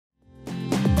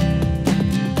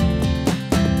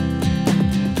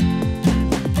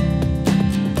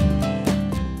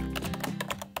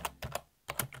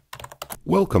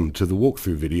Welcome to the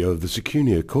walkthrough video of the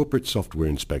Secunia Corporate Software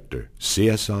Inspector,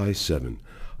 CSI 7,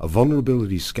 a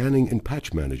vulnerability scanning and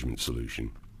patch management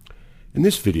solution. In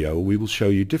this video, we will show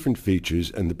you different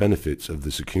features and the benefits of the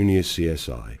Secunia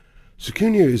CSI.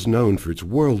 Secunia is known for its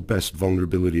world-best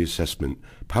vulnerability assessment,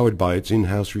 powered by its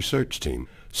in-house research team.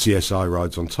 CSI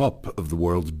rides on top of the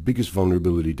world's biggest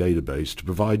vulnerability database to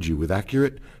provide you with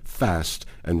accurate, fast,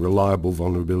 and reliable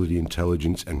vulnerability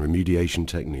intelligence and remediation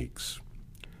techniques.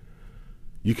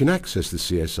 You can access the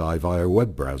CSI via a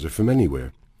web browser from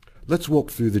anywhere. Let's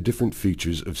walk through the different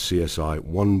features of CSI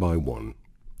one by one.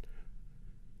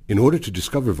 In order to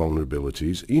discover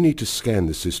vulnerabilities, you need to scan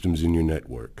the systems in your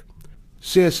network.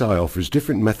 CSI offers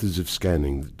different methods of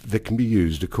scanning that can be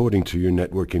used according to your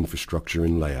network infrastructure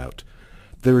and layout.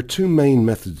 There are two main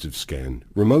methods of scan: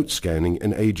 remote scanning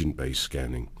and agent-based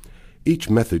scanning. Each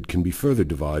method can be further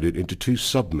divided into two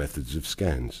sub-methods of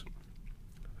scans.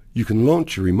 You can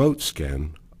launch a remote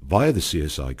scan via the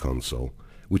CSI console,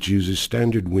 which uses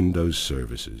standard Windows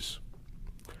services.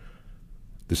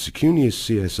 The Secunia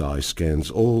CSI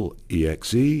scans all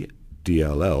EXE,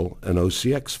 DLL, and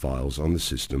OCX files on the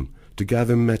system to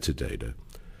gather metadata,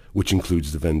 which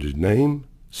includes the vendor name,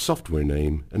 software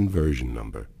name, and version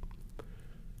number.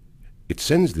 It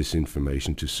sends this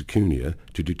information to Secunia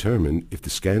to determine if the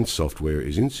scanned software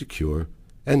is insecure,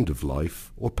 end of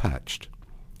life, or patched.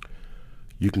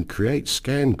 You can create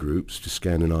scan groups to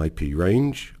scan an IP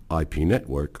range, IP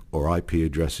network, or IP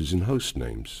addresses and host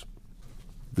names.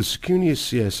 The Secunia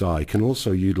CSI can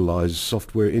also utilize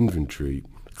software inventory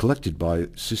collected by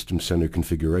System Center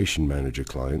Configuration Manager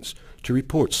clients to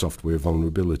report software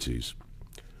vulnerabilities.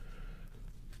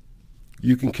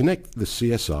 You can connect the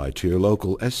CSI to your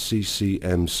local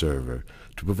SCCM server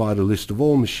to provide a list of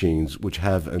all machines which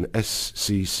have an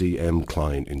SCCM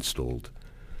client installed.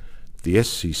 The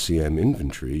SCCM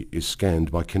inventory is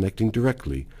scanned by connecting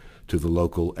directly to the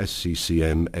local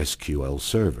SCCM SQL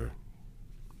server.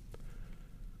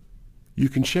 You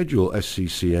can schedule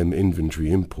SCCM inventory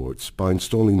imports by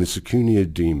installing the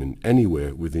Secunia daemon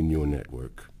anywhere within your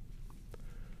network.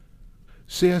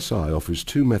 CSI offers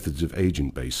two methods of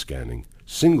agent-based scanning: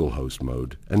 single host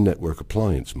mode and network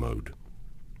appliance mode.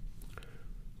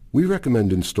 We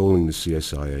recommend installing the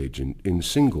CSI agent in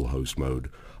single host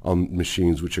mode on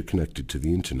machines which are connected to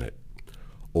the Internet.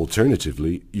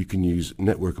 Alternatively, you can use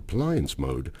network appliance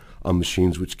mode on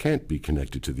machines which can't be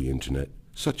connected to the Internet,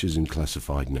 such as in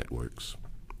classified networks.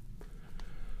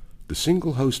 The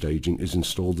single host agent is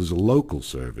installed as a local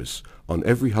service on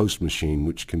every host machine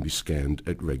which can be scanned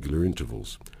at regular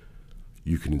intervals.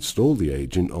 You can install the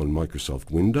agent on Microsoft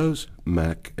Windows,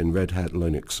 Mac, and Red Hat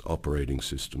Linux operating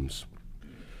systems.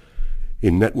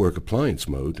 In network appliance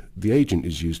mode, the agent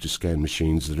is used to scan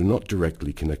machines that are not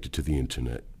directly connected to the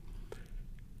Internet.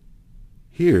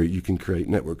 Here you can create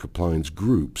network appliance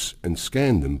groups and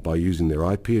scan them by using their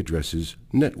IP addresses,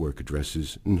 network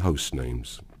addresses, and host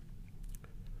names.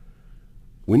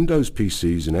 Windows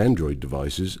PCs and Android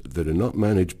devices that are not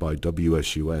managed by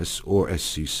WSUS or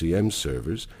SCCM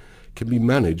servers can be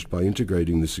managed by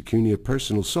integrating the Secunia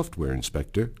Personal Software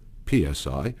Inspector,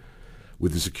 PSI,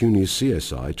 with the Secunia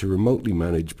CSI to remotely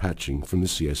manage patching from the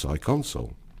CSI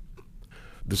console.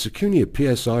 The Secunia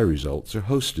PSI results are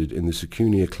hosted in the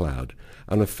Secunia cloud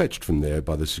and are fetched from there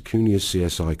by the Secunia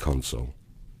CSI console.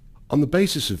 On the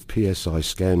basis of PSI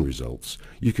scan results,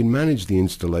 you can manage the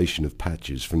installation of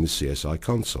patches from the CSI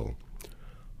console.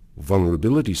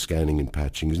 Vulnerability scanning and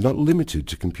patching is not limited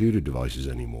to computer devices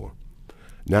anymore.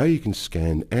 Now you can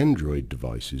scan Android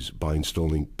devices by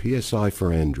installing PSI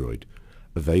for Android,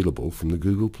 available from the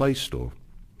Google Play Store.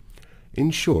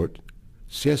 In short,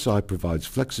 CSI provides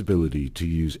flexibility to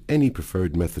use any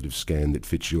preferred method of scan that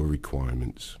fits your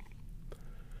requirements.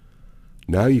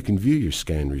 Now you can view your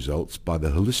scan results by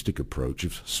the holistic approach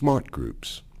of smart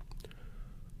groups.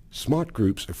 Smart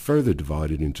groups are further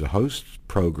divided into host,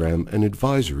 program, and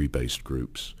advisory-based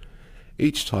groups.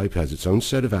 Each type has its own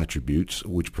set of attributes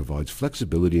which provides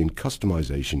flexibility and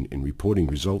customization in reporting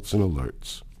results and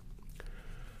alerts.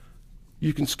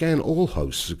 You can scan all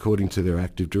hosts according to their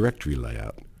Active Directory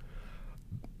layout.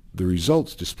 The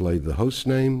results display the host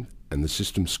name and the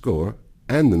system score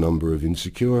and the number of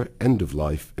insecure,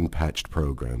 end-of-life, and patched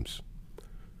programs.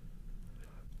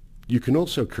 You can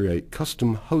also create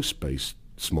custom host-based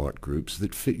smart groups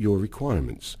that fit your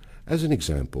requirements. As an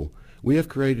example, we have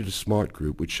created a smart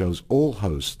group which shows all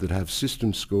hosts that have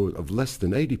system score of less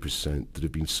than 80% that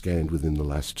have been scanned within the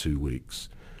last 2 weeks.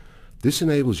 This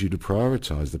enables you to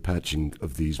prioritize the patching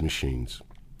of these machines.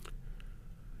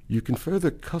 You can further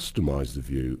customize the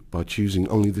view by choosing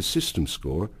only the system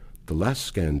score, the last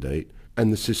scan date,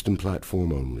 and the system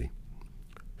platform only.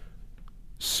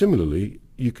 Similarly,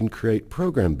 you can create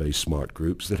program-based smart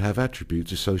groups that have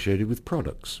attributes associated with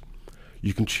products.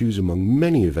 You can choose among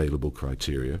many available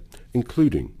criteria,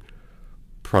 including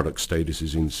product status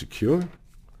is insecure,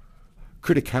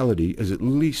 criticality is at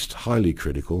least highly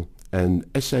critical, and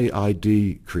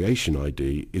SAID creation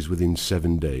ID is within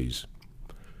 7 days.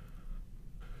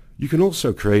 You can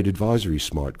also create advisory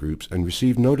smart groups and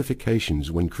receive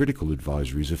notifications when critical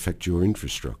advisories affect your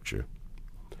infrastructure.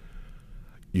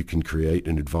 You can create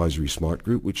an advisory smart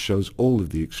group which shows all of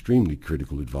the extremely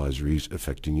critical advisories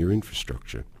affecting your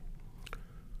infrastructure.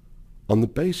 On the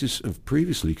basis of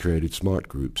previously created smart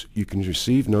groups, you can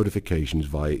receive notifications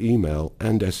via email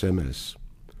and SMS.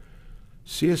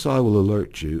 CSI will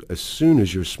alert you as soon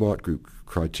as your smart group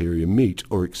criteria meet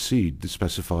or exceed the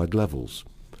specified levels.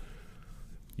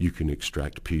 You can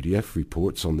extract PDF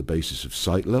reports on the basis of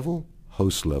site level,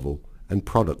 host level, and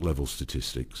product level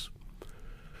statistics.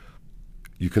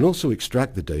 You can also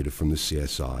extract the data from the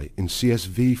CSI in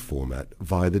CSV format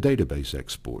via the database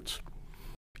exports.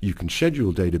 You can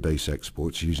schedule database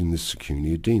exports using the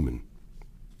Secunia daemon.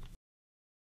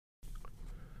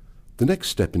 The next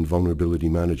step in vulnerability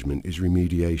management is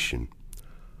remediation.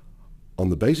 On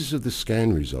the basis of the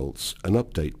scan results, an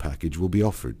update package will be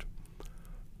offered.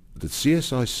 The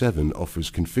CSI 7 offers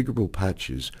configurable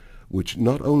patches which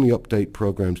not only update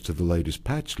programs to the latest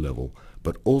patch level,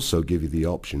 but also give you the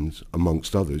options,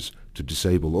 amongst others, to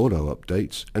disable auto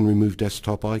updates and remove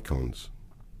desktop icons.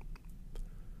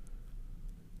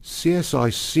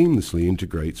 CSI seamlessly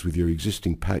integrates with your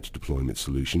existing patch deployment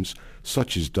solutions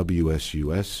such as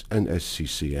WSUS and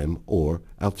SCCM or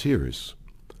Altiris.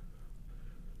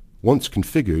 Once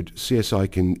configured, CSI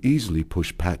can easily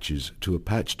push patches to a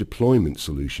patch deployment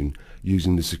solution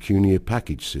using the Secunia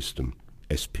Package System,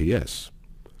 SPS.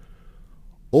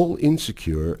 All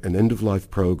insecure and end-of-life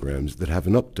programs that have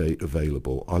an update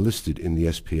available are listed in the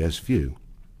SPS view.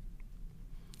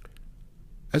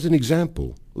 As an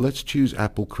example, let's choose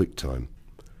Apple QuickTime.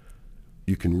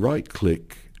 You can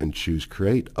right-click and choose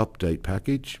Create Update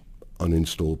Package,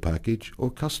 Uninstall Package,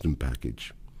 or Custom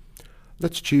Package.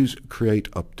 Let's choose Create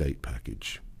Update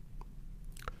Package.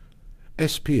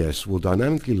 SPS will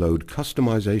dynamically load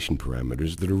customization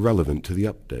parameters that are relevant to the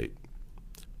update.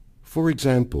 For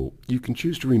example, you can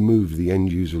choose to remove the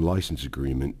end-user license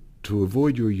agreement to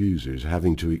avoid your users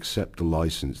having to accept a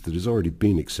license that has already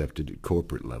been accepted at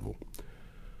corporate level.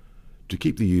 To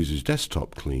keep the user's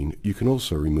desktop clean, you can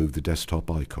also remove the desktop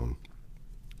icon.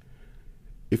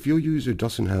 If your user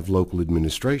doesn't have local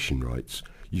administration rights,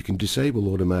 you can disable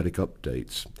automatic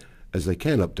updates, as they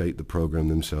can update the program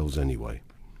themselves anyway.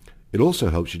 It also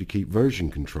helps you to keep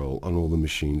version control on all the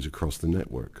machines across the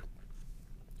network.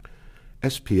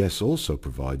 SPS also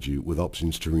provides you with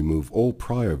options to remove all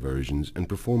prior versions and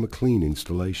perform a clean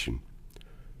installation.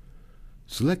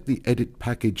 Select the Edit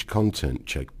Package Content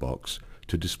checkbox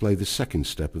to display the second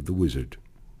step of the wizard.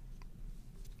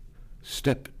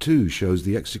 Step 2 shows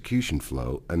the execution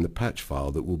flow and the patch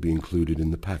file that will be included in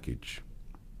the package.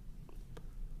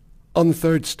 On the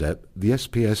third step, the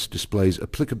SPS displays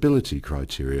applicability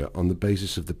criteria on the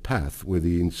basis of the path where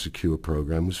the insecure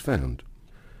program was found.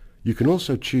 You can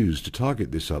also choose to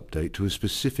target this update to a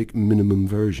specific minimum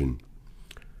version.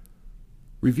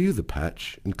 Review the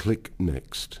patch and click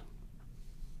Next.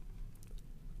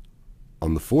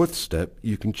 On the fourth step,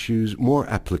 you can choose more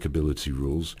applicability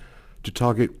rules to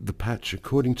target the patch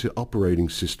according to operating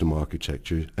system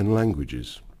architecture and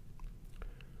languages.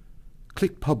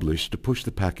 Click Publish to push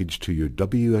the package to your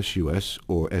WSUS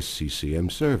or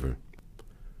SCCM server.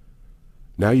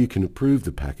 Now you can approve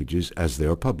the packages as they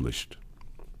are published.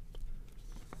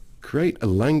 Create a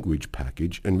language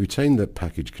package and retain that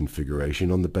package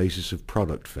configuration on the basis of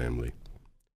product family.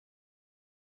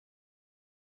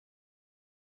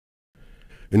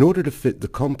 In order to fit the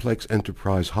complex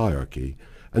enterprise hierarchy,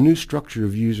 a new structure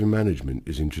of user management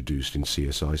is introduced in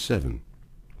CSI 7.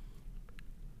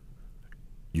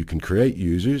 You can create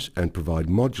users and provide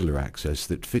modular access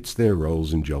that fits their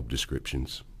roles and job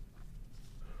descriptions.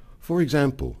 For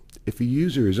example, if a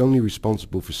user is only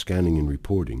responsible for scanning and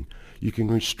reporting, you can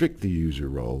restrict the user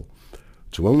role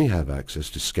to only have access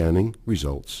to scanning,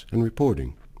 results, and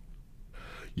reporting.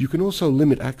 You can also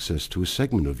limit access to a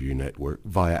segment of your network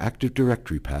via Active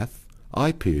Directory path,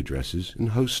 IP addresses, and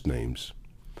host names.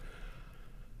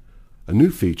 A new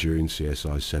feature in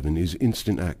CSI 7 is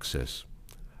instant access.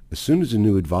 As soon as a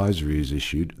new advisory is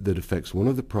issued that affects one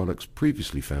of the products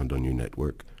previously found on your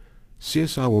network,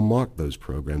 CSI will mark those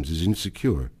programs as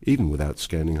insecure, even without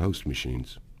scanning host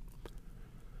machines.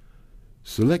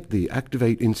 Select the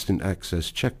Activate Instant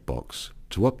Access checkbox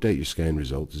to update your scan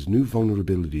results as new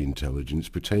vulnerability intelligence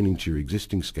pertaining to your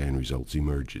existing scan results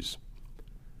emerges.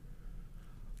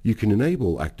 You can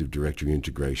enable Active Directory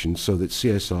integration so that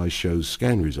CSI shows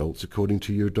scan results according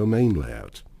to your domain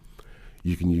layout.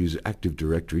 You can use Active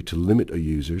Directory to limit a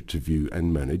user to view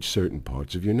and manage certain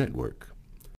parts of your network.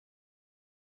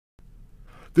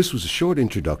 This was a short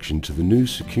introduction to the new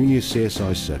Secunia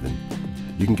CSI 7.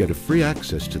 You can get a free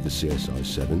access to the CSI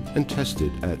 7 and test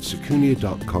it at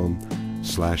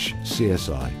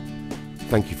secunia.com/CSI.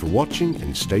 Thank you for watching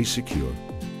and stay secure.